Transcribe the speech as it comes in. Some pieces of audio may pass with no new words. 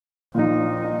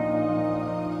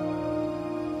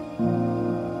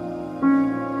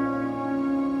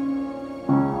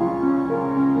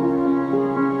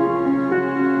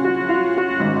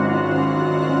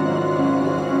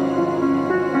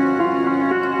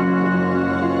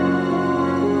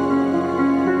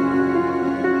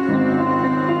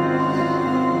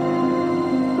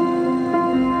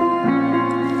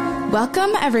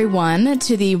Welcome, everyone,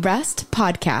 to the Rest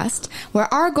Podcast,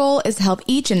 where our goal is to help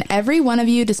each and every one of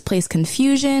you displace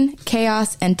confusion,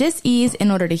 chaos, and dis-ease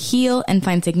in order to heal and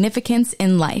find significance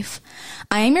in life.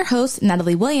 I am your host,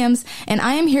 Natalie Williams, and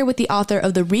I am here with the author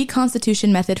of The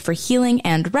Reconstitution Method for Healing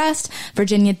and Rest,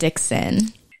 Virginia Dixon.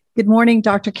 Good morning,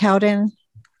 Dr. Cowden.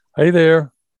 Hey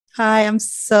there. Hi, I'm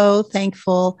so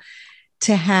thankful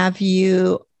to have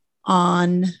you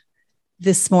on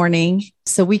this morning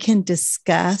so we can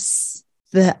discuss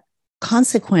the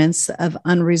consequence of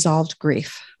unresolved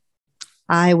grief.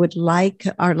 I would like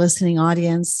our listening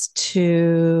audience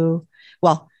to,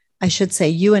 I should say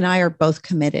you and I are both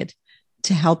committed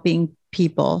to helping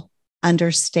people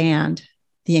understand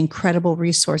the incredible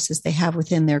resources they have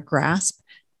within their grasp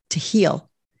to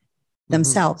heal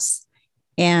themselves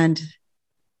and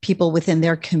people within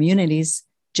their communities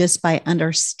just by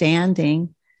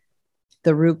understanding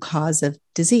the root cause of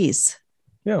disease.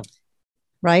 Yeah.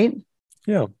 Right?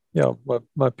 Yeah.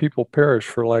 My people perish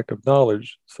for lack of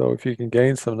knowledge. So if you can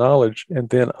gain some knowledge and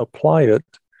then apply it,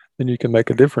 then you can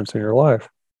make a difference in your life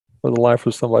or the life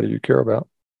of somebody you care about.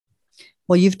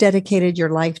 Well, you've dedicated your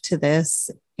life to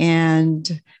this.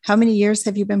 And how many years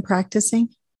have you been practicing?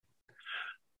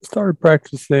 I started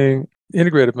practicing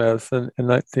integrative medicine in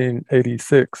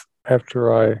 1986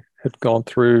 after I had gone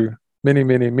through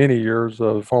many years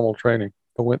of formal training.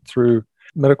 I went through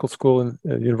medical school at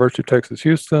the University of Texas,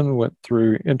 Houston, went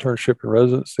through internship and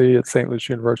residency at St. Louis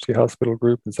University Hospital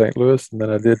Group in St. Louis, and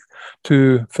then I did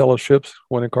 2 fellowships,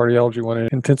 one in cardiology, one in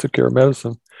intensive care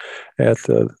medicine at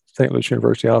St. Louis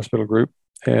University Hospital Group.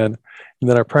 And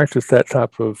then I practiced that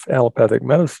type of allopathic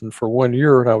medicine for 1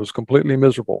 year, and I was completely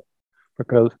miserable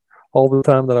because all the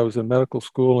time that I was in medical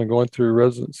school and going through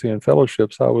residency and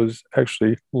fellowships, I was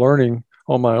actually learning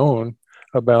on my own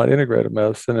about integrative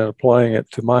medicine and applying it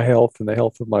to my health and the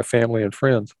health of my family and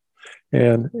friends.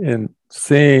 And in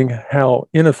seeing how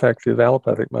ineffective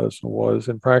allopathic medicine was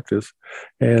in practice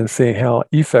and seeing how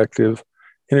effective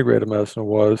integrative medicine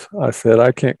was, I said,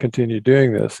 I can't continue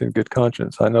doing this in good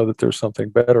conscience. I know that there's something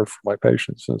better for my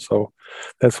patients. And so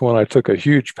that's when I took a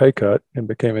huge pay cut and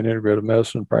became an integrative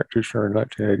medicine practitioner in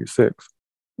 1986.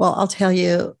 Well, I'll tell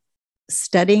you,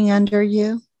 studying under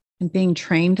you and being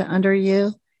trained under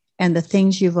you and the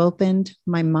things you've opened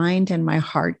my mind and my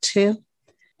heart to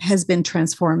has been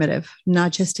transformative,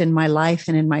 not just in my life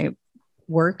and in my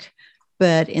work,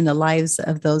 but in the lives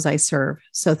of those I serve.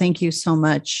 So thank you so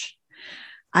much.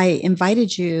 I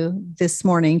invited you this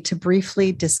morning to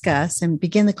briefly discuss and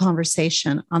begin the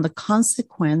conversation on the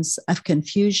consequence of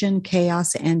confusion,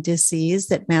 chaos, and disease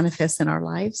that manifests in our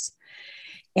lives.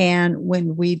 And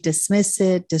when we dismiss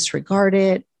it, disregard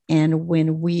it, and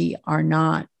when we are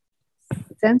not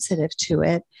sensitive to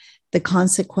it, the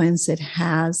consequence it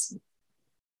has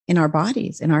in our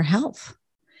bodies, in our health.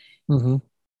 Mm-hmm.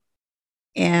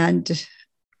 And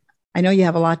I know you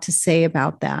have a lot to say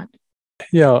about that.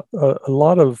 Yeah, a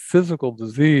lot of physical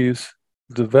disease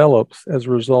develops as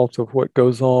a result of what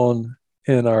goes on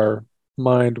in our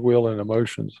mind, will, and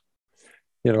emotions,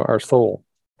 our soul.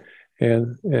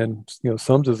 And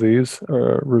some disease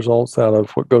results out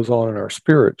of what goes on in our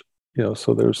spirit.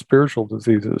 So there's spiritual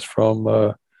diseases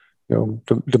from,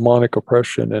 demonic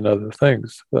oppression and other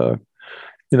things. A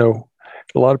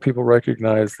lot of people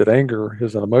recognize that anger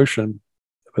is an emotion,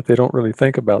 but they don't really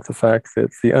think about the fact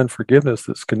that the unforgiveness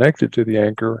that's connected to the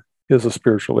anger is a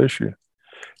spiritual issue.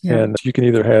 Yeah. And you can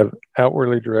either have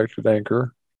outwardly directed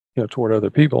anger, toward other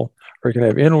people, or you can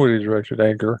have inwardly directed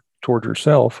anger toward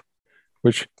yourself,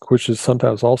 which is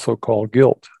sometimes also called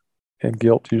guilt. And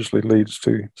guilt usually leads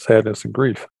to sadness and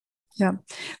grief. Yeah.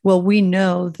 Well, we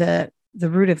know that the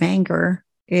root of anger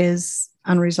is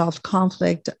unresolved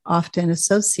conflict, often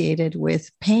associated with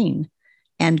pain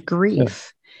and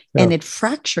grief. Yeah. And it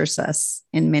fractures us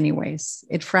in many ways.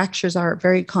 It fractures our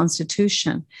very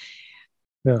constitution.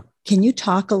 Yeah. Can you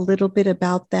talk a little bit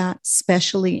about that,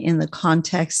 especially in the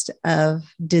context of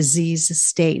disease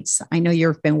states? I know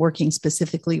you've been working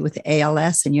specifically with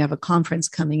ALS and you have a conference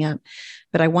coming up,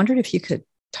 but I wondered if you could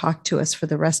talk to us for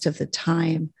the rest of the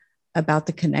time about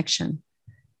the connection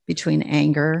between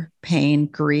anger, pain,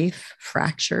 grief,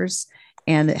 fractures,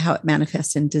 and how it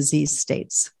manifests in disease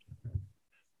states.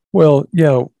 Well,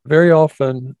 very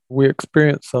often we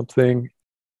experience something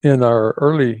in our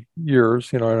early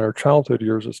years, in our childhood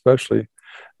years especially,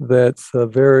 that's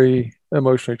very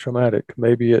emotionally traumatic.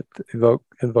 Maybe it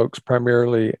invokes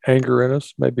primarily anger in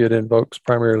us. Maybe it invokes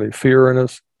primarily fear in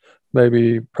us.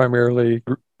 Maybe primarily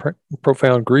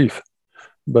profound grief.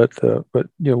 But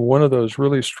one of those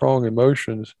really strong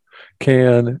emotions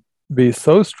can be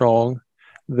so strong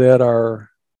that our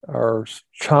our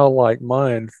childlike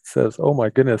mind says, oh my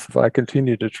goodness, if I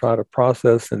continue to try to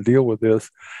process and deal with this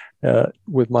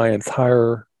with my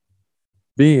entire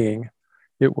being,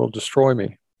 it will destroy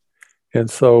me. And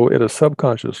so at a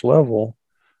subconscious level,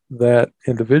 that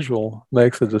individual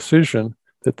makes a decision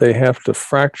that they have to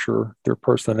fracture their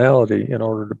personality in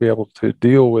order to be able to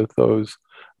deal with those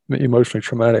emotionally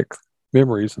traumatic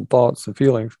memories and thoughts and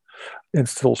feelings and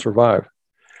still survive.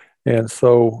 And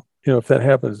so, if that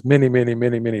happens many, many,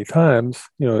 many, many times,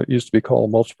 it used to be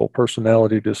called multiple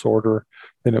personality disorder,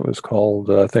 and it was called,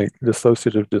 I think,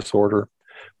 dissociative disorder.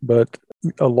 But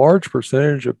a large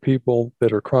percentage of people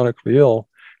that are chronically ill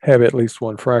have at least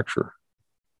one fracture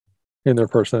in their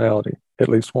personality, at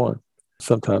least one,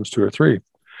 sometimes two or three.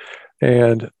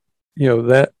 And,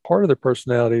 that part of the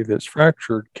personality that's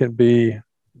fractured can be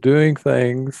doing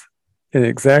things in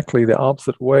exactly the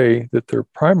opposite way that their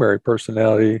primary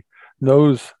personality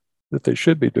knows that they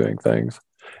should be doing things,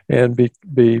 and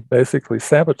be basically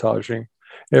sabotaging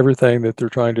everything that they're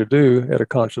trying to do at a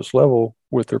conscious level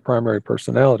with their primary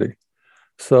personality.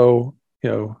 So,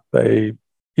 they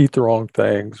eat the wrong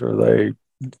things, or they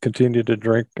continue to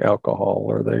drink alcohol,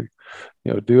 or they,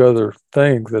 do other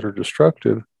things that are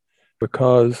destructive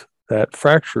because that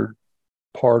fractured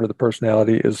part of the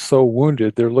personality is so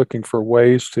wounded. They're looking for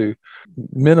ways to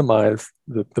minimize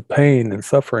the pain and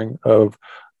suffering of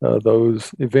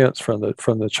those events from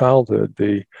the childhood,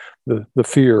 the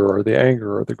fear or the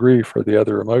anger or the grief or the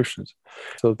other emotions.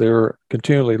 So they're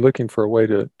continually looking for a way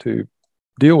to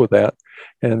deal with that,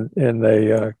 and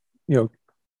they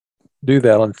do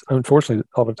that, unfortunately,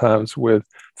 oftentimes with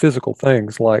physical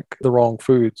things like the wrong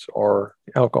foods or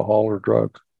alcohol or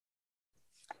drugs.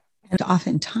 And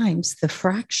oftentimes the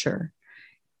fracture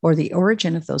or the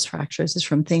origin of those fractures is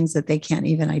from things that they can't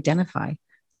even identify.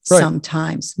 Right.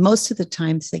 Sometimes, most of the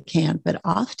times they can, but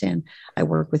often I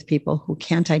work with people who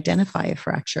can't identify a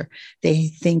fracture. They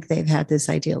think they've had this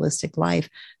idealistic life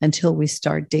until we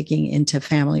start digging into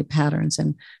family patterns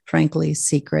and, frankly,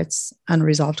 secrets,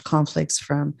 unresolved conflicts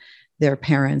from their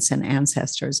parents and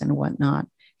ancestors and whatnot.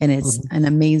 And it's an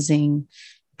amazing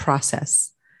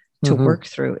process to work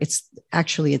through. It's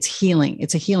healing.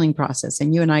 It's a healing process.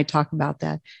 And you and I talk about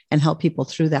that and help people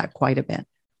through that quite a bit.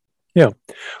 Yeah.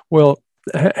 Well,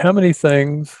 how many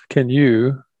things can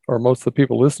you, or most of the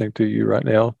people listening to you right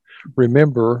now,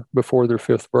 remember before their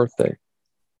 5th birthday?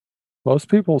 Most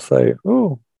people say,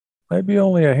 oh, maybe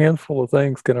only a handful of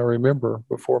things can I remember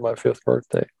before my 5th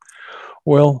birthday.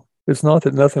 Well, it's not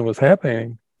that nothing was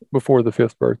happening before the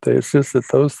 5th birthday. It's just that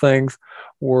those things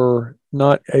were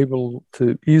not able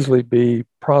to easily be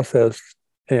processed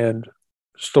and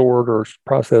stored or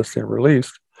processed and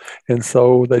released. And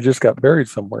so they just got buried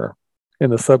somewhere. In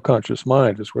the subconscious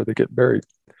mind is where they get buried.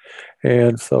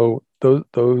 And so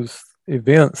those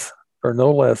events are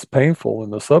no less painful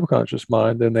in the subconscious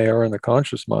mind than they are in the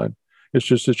conscious mind. It's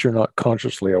just that you're not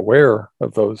consciously aware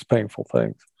of those painful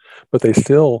things, but they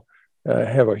still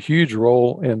have a huge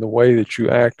role in the way that you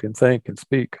act and think and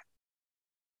speak.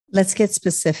 Let's get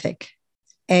specific.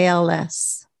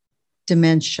 ALS,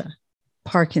 dementia,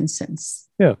 Parkinson's.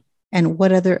 Yeah. And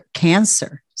what other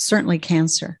cancer? Certainly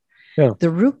cancer. Yeah. The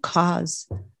root cause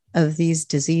of these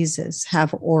diseases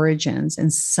have origins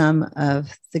in some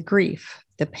of the grief,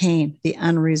 the pain, the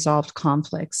unresolved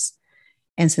conflicts.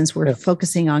 And since we're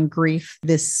focusing on grief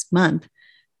this month,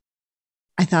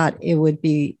 I thought it would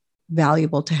be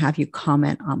valuable to have you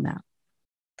comment on that.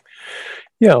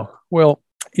 Yeah. Well,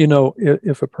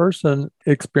 if a person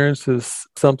experiences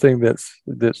something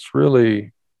that's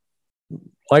really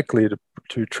likely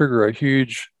to trigger a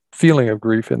huge feeling of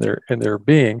grief in their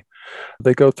being,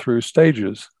 they go through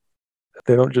stages.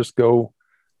 They don't just go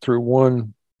through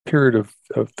one period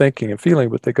of thinking and feeling,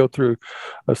 but they go through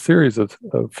a series of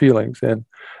feelings. And,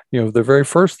 the very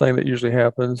first thing that usually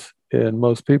happens in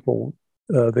most people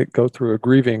that go through a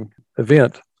grieving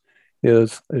event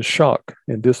is shock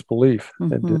and disbelief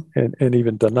and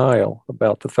even denial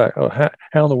about the fact,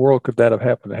 how in the world could that have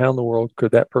happened? How in the world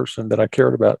could that person that I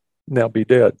cared about now be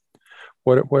dead?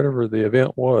 Whatever the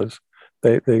event was,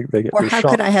 they get or how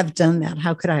shocked. Could I have done that?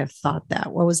 How could I have thought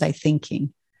that? What was I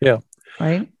thinking? Yeah.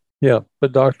 Right. Yeah.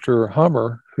 But Dr.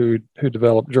 Hammer, who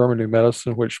developed German New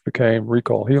Medicine, which became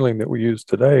recall healing that we use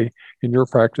today in your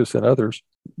practice and others,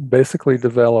 basically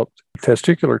developed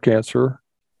testicular cancer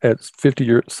at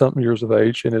 50-something years of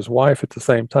age, and his wife at the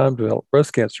same time developed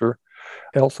breast cancer,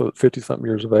 also at 50-something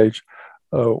years of age,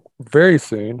 very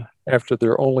soon after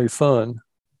their only son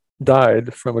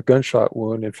died from a gunshot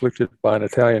wound inflicted by an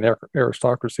Italian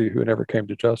aristocracy who never came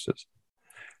to justice.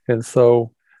 And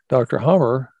so Dr.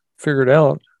 Hammer figured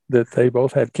out that they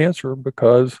both had cancer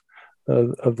because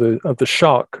the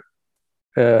shock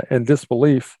and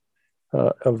disbelief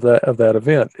of that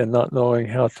event, and not knowing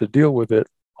how to deal with it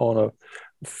on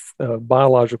a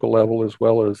biological level as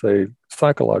well as a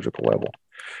psychological level.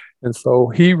 And so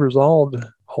he resolved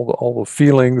all the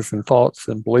feelings and thoughts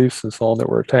and beliefs and so on that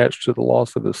were attached to the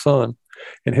loss of his son.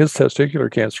 And his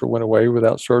testicular cancer went away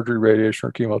without surgery, radiation,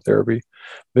 or chemotherapy.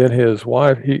 Then his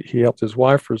wife, he helped his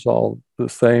wife resolve the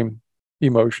same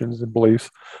emotions and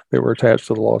beliefs that were attached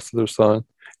to the loss of their son.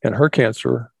 And her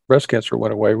cancer, breast cancer,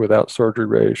 went away without surgery,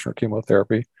 radiation, or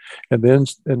chemotherapy. And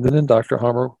then Dr.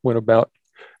 Hammer went about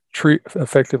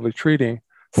effectively treating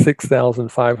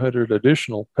 6,500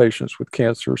 additional patients with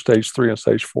cancer, stage 3 and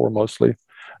stage 4 mostly,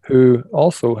 who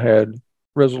also had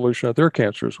resolution of their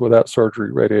cancers without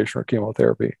surgery, radiation, or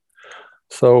chemotherapy.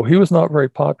 So he was not very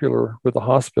popular with the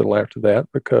hospital after that,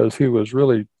 because he was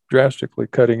really drastically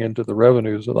cutting into the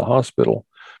revenues of the hospital,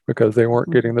 because they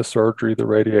weren't getting the surgery, the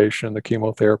radiation, the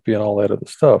chemotherapy, and all that other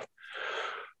stuff.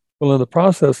 Well, in the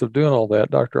process of doing all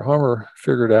that, Dr. Hammer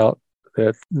figured out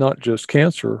that not just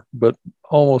cancer, but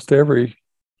almost every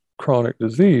chronic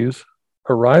disease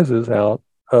arises out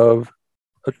of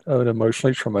an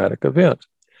emotionally traumatic event.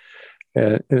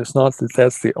 And it's not that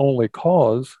that's the only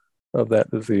cause of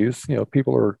that disease. You know,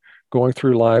 people are going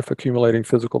through life accumulating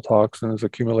physical toxins,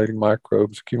 accumulating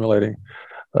microbes, accumulating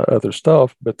other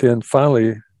stuff. But then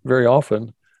finally, very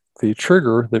often, the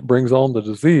trigger that brings on the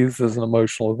disease is an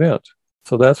emotional event.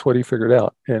 So that's what he figured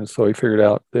out. And so he figured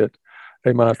out that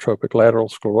amyotrophic lateral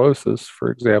sclerosis,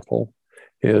 for example,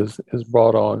 is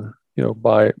brought on, you know,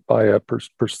 by a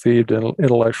perceived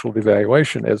intellectual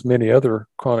devaluation, as many other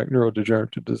chronic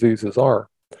neurodegenerative diseases are.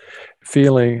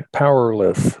 Feeling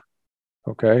powerless,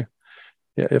 okay?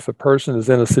 If a person is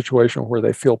in a situation where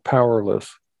they feel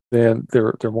powerless, then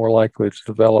they're more likely to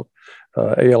develop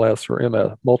ALS or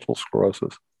MS, multiple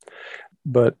sclerosis.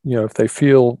 But, you know, if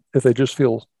they just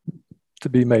feel to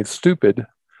be made stupid,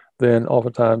 then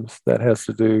oftentimes that has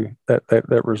to do,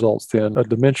 that results in a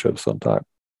dementia of some type.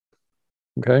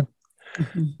 Okay?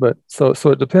 Mm-hmm. But so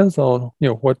it depends on, you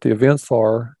know, what the events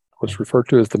are, what's referred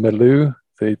to as the milieu,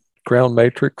 the ground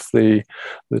matrix, the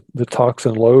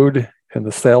toxin load in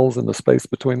the cells and the space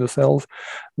between the cells.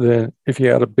 Then if you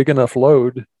had a big enough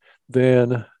load,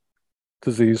 then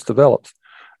disease develops.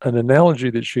 An analogy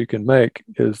that you can make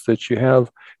is that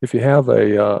if you have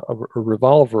a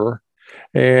revolver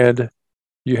and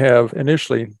you have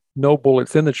initially no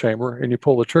bullets in the chamber and you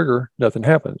pull the trigger, nothing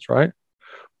happens, right?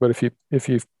 But if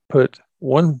you put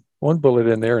one bullet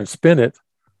in there and spin it,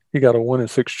 you got a 1 in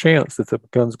 6 chance that the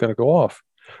gun's going to go off.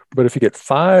 But if you get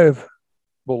 5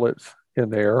 bullets in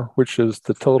there, which is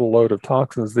the total load of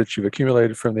toxins that you've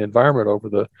accumulated from the environment over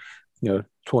the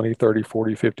 20, 30,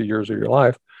 40, 50 years of your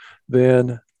life,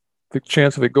 then the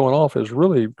chance of it going off is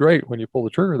really great when you pull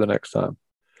the trigger the next time.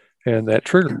 And that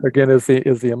trigger, again, is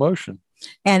the emotion.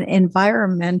 And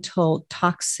environmental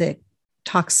toxin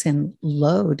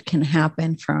load can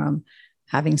happen from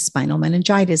having spinal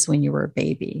meningitis when you were a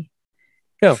baby,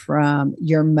 from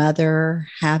your mother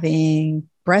having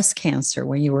breast cancer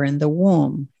when you were in the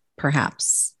womb,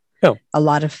 perhaps. A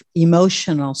lot of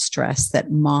emotional stress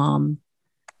that mom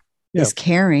is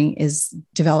carrying is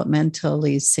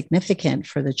developmentally significant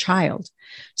for the child.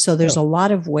 So there's a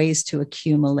lot of ways to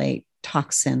accumulate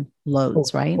toxin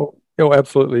loads, right? Oh,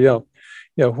 absolutely. Yeah.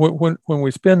 Yeah. When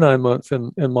we spend 9 months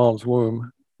in mom's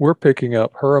womb, we're picking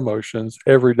up her emotions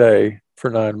every day for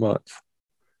 9 months.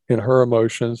 And her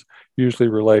emotions usually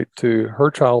relate to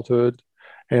her childhood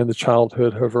and the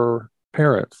childhood of her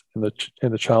parents and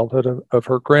the childhood of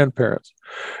her grandparents.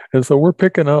 And so we're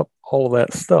picking up all of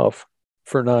that stuff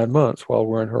for 9 months while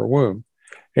we're in her womb.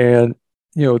 And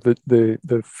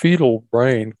the fetal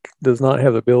brain does not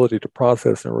have the ability to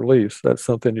process and release. That's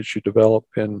something that you develop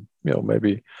in,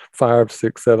 maybe 5,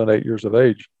 6, 7, 8 years of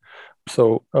age.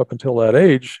 So up until that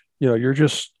age, you're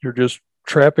just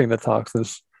trapping the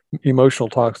toxins, emotional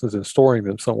toxins, and storing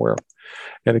them somewhere.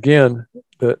 And again,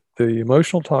 the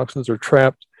emotional toxins are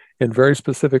trapped in very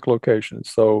specific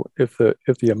locations. So if the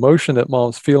emotion that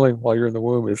mom's feeling while you're in the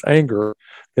womb is anger,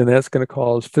 then that's going to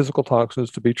cause physical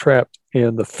toxins to be trapped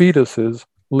in the fetus's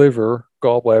liver,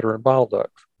 gallbladder, and bile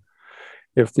ducts.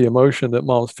 If the emotion that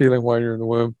mom's feeling while you're in the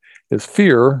womb is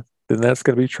fear, then that's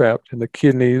going to be trapped in the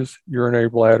kidneys, urinary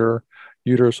bladder,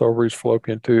 uterus, ovaries,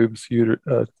 fallopian tubes,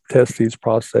 testes,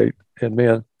 prostate, and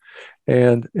men,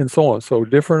 and so on. So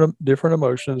different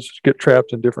emotions get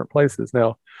trapped in different places.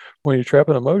 Now, when you trap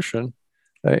an emotion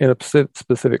in a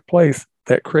specific place,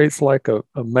 that creates like a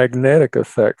magnetic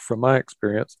effect from my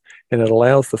experience, and it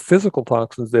allows the physical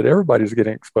toxins that everybody's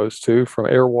getting exposed to from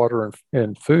air, water,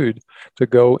 and food to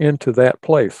go into that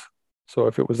place. So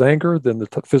if it was anger, then the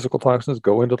physical toxins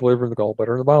go into the liver and the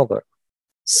gallbladder and the bile duct.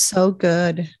 So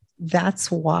good. That's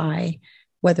why,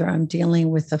 whether I'm dealing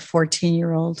with a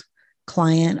 14-year-old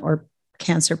client or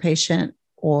cancer patient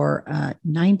or a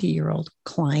 90-year-old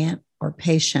client or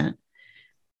patient,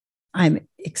 I'm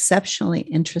exceptionally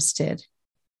interested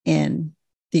in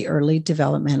the early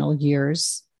developmental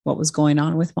years, what was going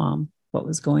on with mom, what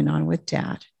was going on with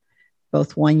dad,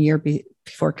 both 1 year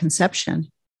before conception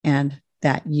and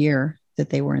that year that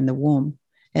they were in the womb.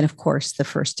 And of course, the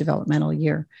first developmental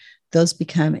year. Those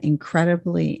become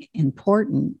incredibly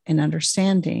important in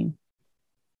understanding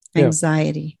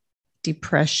anxiety,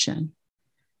 depression,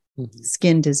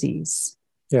 skin disease,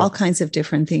 all kinds of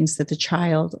different things that the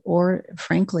child, or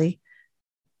frankly,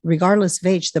 regardless of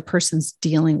age, the person's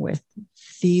dealing with.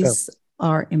 These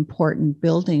are important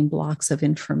building blocks of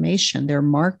information. They're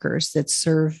markers that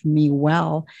serve me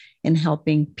well in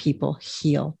helping people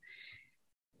heal.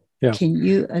 Yeah. Can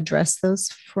you address those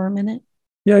for a minute?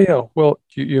 Yeah. Well,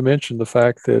 you mentioned the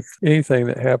fact that anything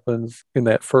that happens in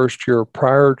that first year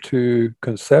prior to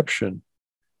conception,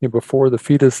 before the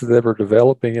fetus is ever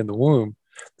developing in the womb,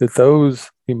 that those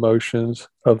emotions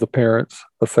of the parents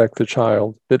affect the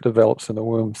child that develops in the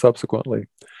womb subsequently.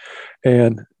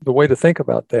 And the way to think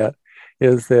about that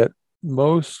is that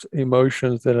most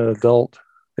emotions that an adult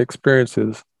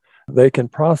experiences, they can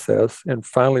process and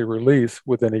finally release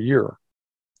within a year.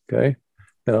 Okay.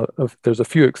 Now, there's a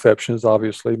few exceptions,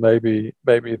 obviously. Maybe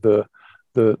the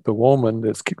woman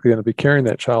that's going to be carrying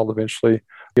that child eventually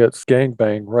gets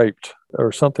gangbanged, raped,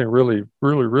 or something really,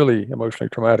 really, really emotionally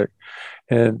traumatic.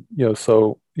 And,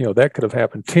 so that could have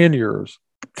happened 10 years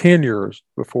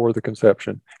before the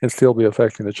conception and still be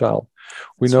affecting the child.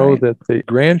 We know that the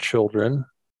grandchildren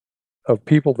of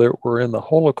people that were in the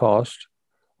Holocaust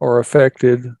are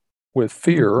affected with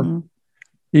fear,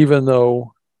 even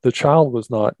though the child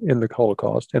was not in the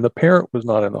Holocaust and the parent was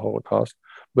not in the Holocaust,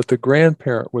 but the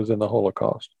grandparent was in the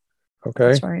Holocaust. Okay.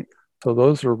 That's right. So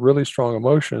those are really strong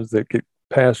emotions that get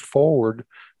passed forward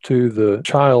to the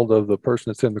child of the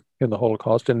person that's in the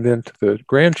Holocaust, and then to the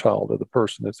grandchild of the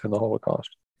person that's in the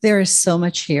Holocaust. There is so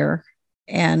much here,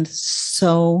 and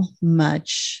so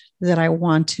much that I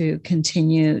want to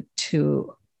continue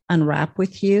to unwrap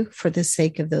with you for the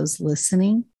sake of those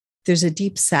listening. There's a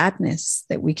deep sadness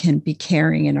that we can be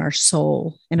carrying in our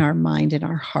soul, in our mind, in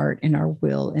our heart, in our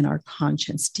will, in our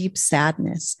conscience, deep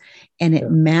sadness. And it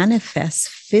manifests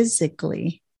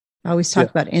physically. I always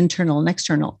talk about internal and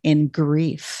external in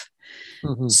grief.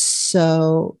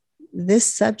 So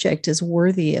this subject is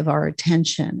worthy of our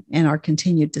attention and our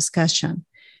continued discussion,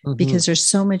 because there's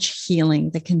so much healing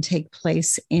that can take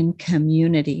place in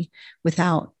community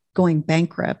without going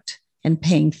bankrupt and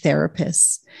paying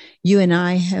therapists. You and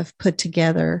I have put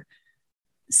together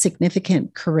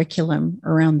significant curriculum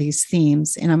around these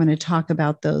themes, and I'm going to talk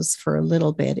about those for a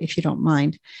little bit, if you don't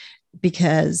mind,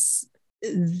 because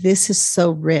this is so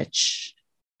rich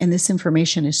and this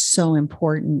information is so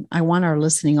important. I want our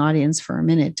listening audience for a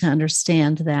minute to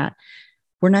understand that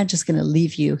we're not just going to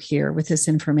leave you here with this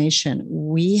information.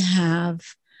 We have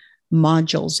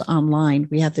modules online.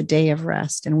 We have the Day of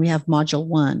Rest, and we have module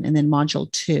 1 and then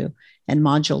module 2 and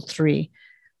module 3.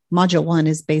 Module 1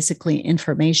 is basically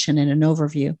information and an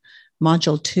overview.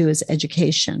 Module 2 is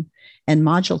education, and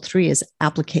module 3 is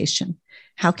application.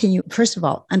 How can you, first of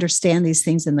all, understand these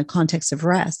things in the context of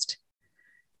rest,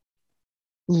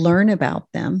 learn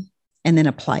about them, and then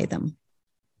apply them?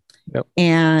 Yep.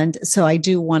 And so I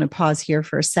do want to pause here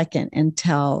for a second and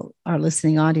tell our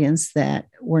listening audience that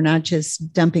we're not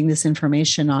just dumping this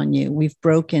information on you. We've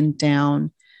broken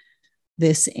down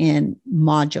this in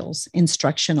modules,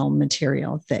 instructional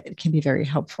material that can be very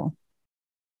helpful.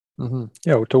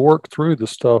 Yeah, to work through the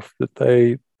stuff that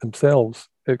they themselves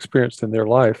experienced in their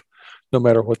life, no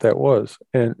matter what that was.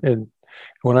 And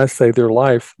when I say their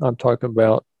life, I'm talking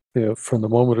about, from the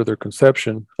moment of their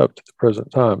conception up to the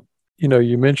present time.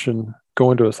 You mentioned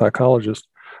going to a psychologist.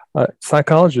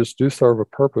 Psychologists do serve a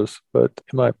purpose, but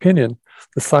in my opinion,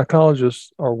 the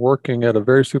psychologists are working at a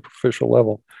very superficial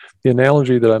level. The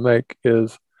analogy that I make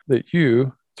is that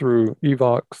you, through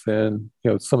Evox and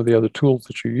some of the other tools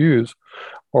that you use,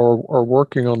 are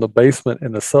working on the basement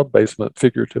and the sub-basement,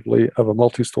 figuratively, of a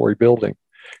multi-story building.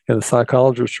 And the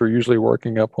psychologists are usually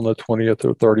working up on the 20th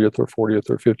or 30th or 40th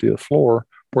or 50th floor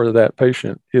where that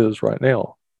patient is right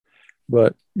now.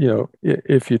 But,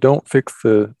 if you don't fix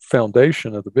the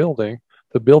foundation of the building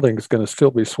is going to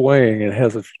still be swaying and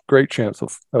has a great chance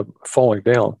of falling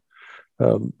down.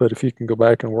 But if you can go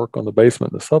back and work on the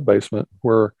basement and the sub-basement,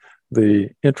 where the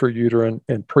intrauterine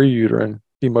and preuterine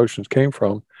emotions came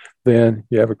from, then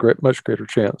you have a much greater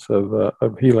chance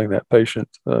of healing that patient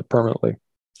permanently.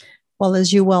 Well,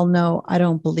 as you well know, I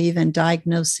don't believe in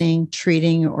diagnosing,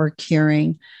 treating, or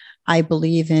curing. I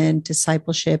believe in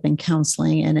discipleship and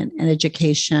counseling and an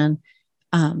education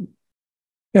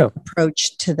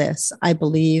approach to this. I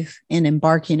believe in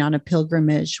embarking on a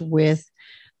pilgrimage with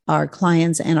our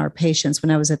clients and our patients. When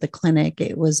I was at the clinic,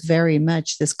 it was very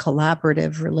much this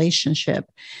collaborative relationship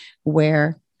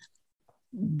where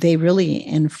they really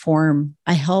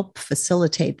I help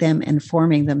facilitate them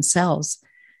informing themselves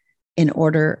in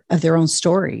order of their own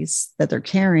stories that they're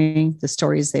carrying, the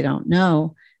stories they don't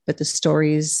know, but the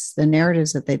stories, the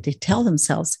narratives that they tell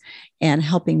themselves, and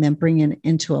helping them bring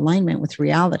into alignment with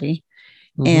reality.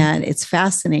 Mm-hmm. And it's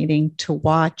fascinating to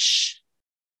watch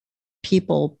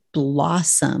people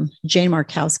blossom. Jane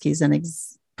Markowski is a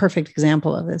perfect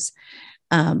example of this.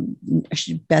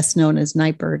 She's best known as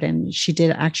Nightbird, and she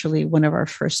did actually one of our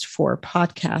first 4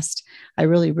 podcasts. I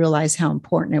really realized how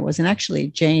important it was. And actually,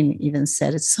 Jane even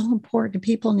said, it's so important.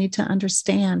 People need to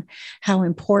understand how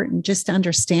important just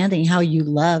understanding how you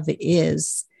love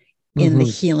is in the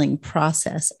healing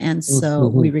process. And so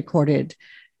we recorded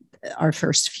our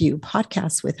first few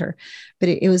podcasts with her, but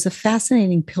it was a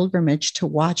fascinating pilgrimage to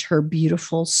watch her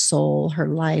beautiful soul, her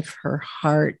life, her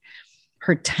heart,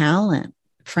 her talent,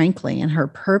 frankly, and her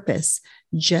purpose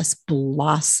just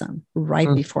blossom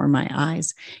right before my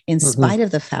eyes, in spite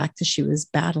of the fact that she was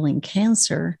battling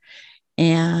cancer,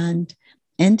 and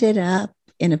ended up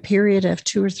in a period of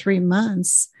 2 or 3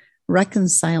 months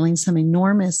reconciling some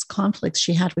enormous conflicts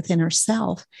she had within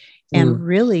herself and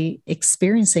really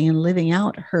experiencing and living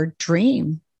out her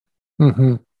dream.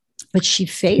 But she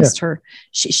faced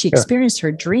she experienced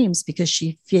her dreams because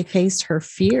she faced her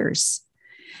fears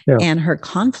and her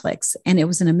conflicts. And it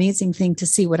was an amazing thing to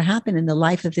see what happened in the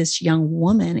life of this young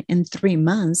woman in 3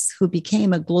 months who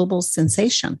became a global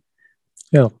sensation.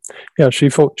 She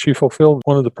fulfilled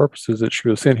one of the purposes that she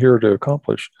was sent here to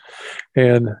accomplish.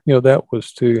 And, that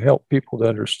was to help people to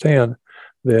understand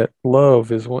that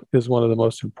love is one of the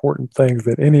most important things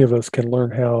that any of us can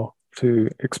learn how to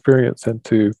experience and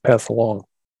to pass along.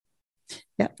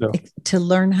 To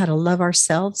learn how to love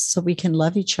ourselves so we can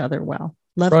love each other well.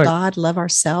 Love God, love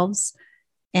ourselves,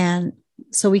 and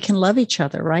so we can love each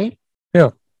other, right? Yeah.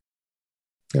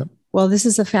 Well, this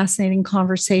is a fascinating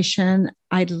conversation.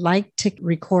 I'd like to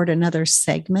record another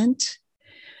segment.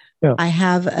 I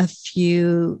have a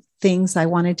few things I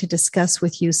wanted to discuss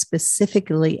with you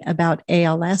specifically about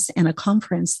ALS and a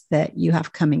conference that you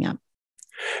have coming up.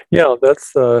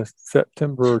 That's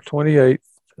September 28th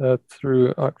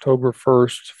through October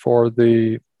 1st for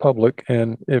the public.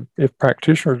 And if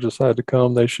practitioners decide to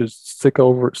come, they should stay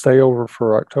over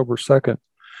for October 2nd,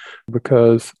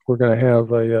 because we're going to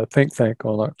have a think tank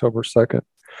on October 2nd.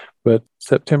 But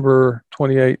September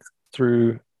 28th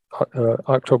through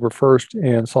October 1st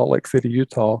in Salt Lake City,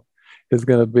 Utah, is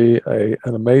going to be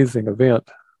an amazing event.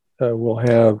 We'll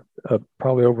have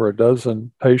probably over a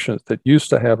dozen patients that used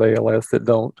to have ALS that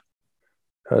don't,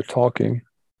 talking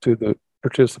to the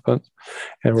participants.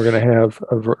 And we're going to have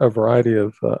a variety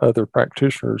of other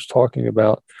practitioners talking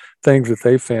about things that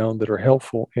they found that are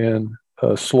helpful in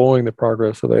slowing the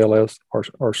progress of ALS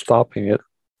or stopping it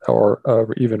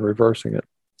or even reversing it.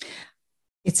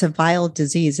 It's a vile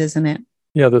disease, isn't it?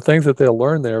 Yeah, the things that they'll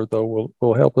learn there, though,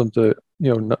 will help them to,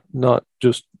 not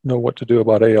just know what to do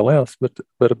about ALS,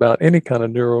 but about any kind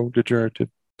of neurodegenerative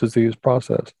disease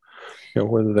process.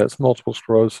 Whether that's multiple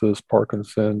sclerosis,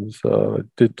 Parkinson's,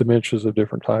 dementias of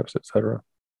different types, et cetera.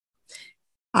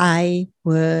 I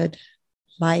would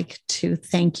like to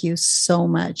thank you so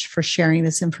much for sharing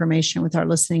this information with our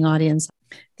listening audience.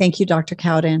 Thank you, Dr.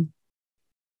 Cowden.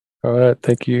 All right,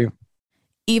 thank you.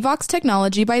 Evox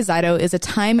Technology by Zyto is a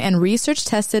time and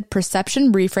research-tested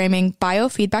perception reframing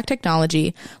biofeedback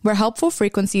technology where helpful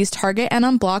frequencies target and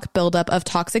unblock buildup of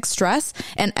toxic stress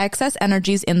and excess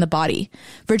energies in the body.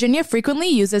 Virginia frequently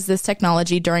uses this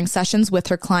technology during sessions with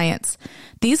her clients.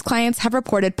 These clients have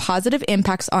reported positive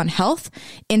impacts on health,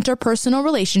 interpersonal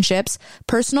relationships,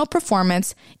 personal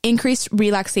performance, increased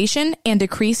relaxation, and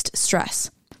decreased stress.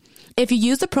 If you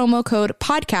use the promo code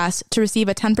PODCAST to receive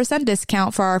a 10%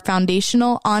 discount for our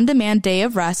foundational on-demand day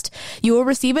of rest, you will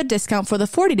receive a discount for the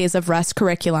 40 days of rest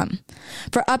curriculum.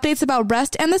 For updates about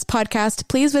rest and this podcast,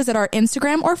 please visit our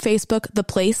Instagram or Facebook, The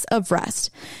Place of Rest.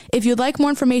 If you'd like more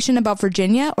information about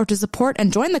Virginia or to support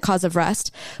and join the cause of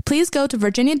rest, please go to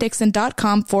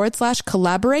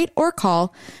virginiadixon.com/collaborate or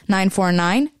call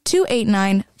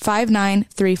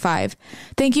 949-289-5935.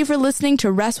 Thank you for listening to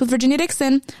Rest with Virginia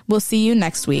Dixon. We'll see you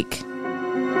next week.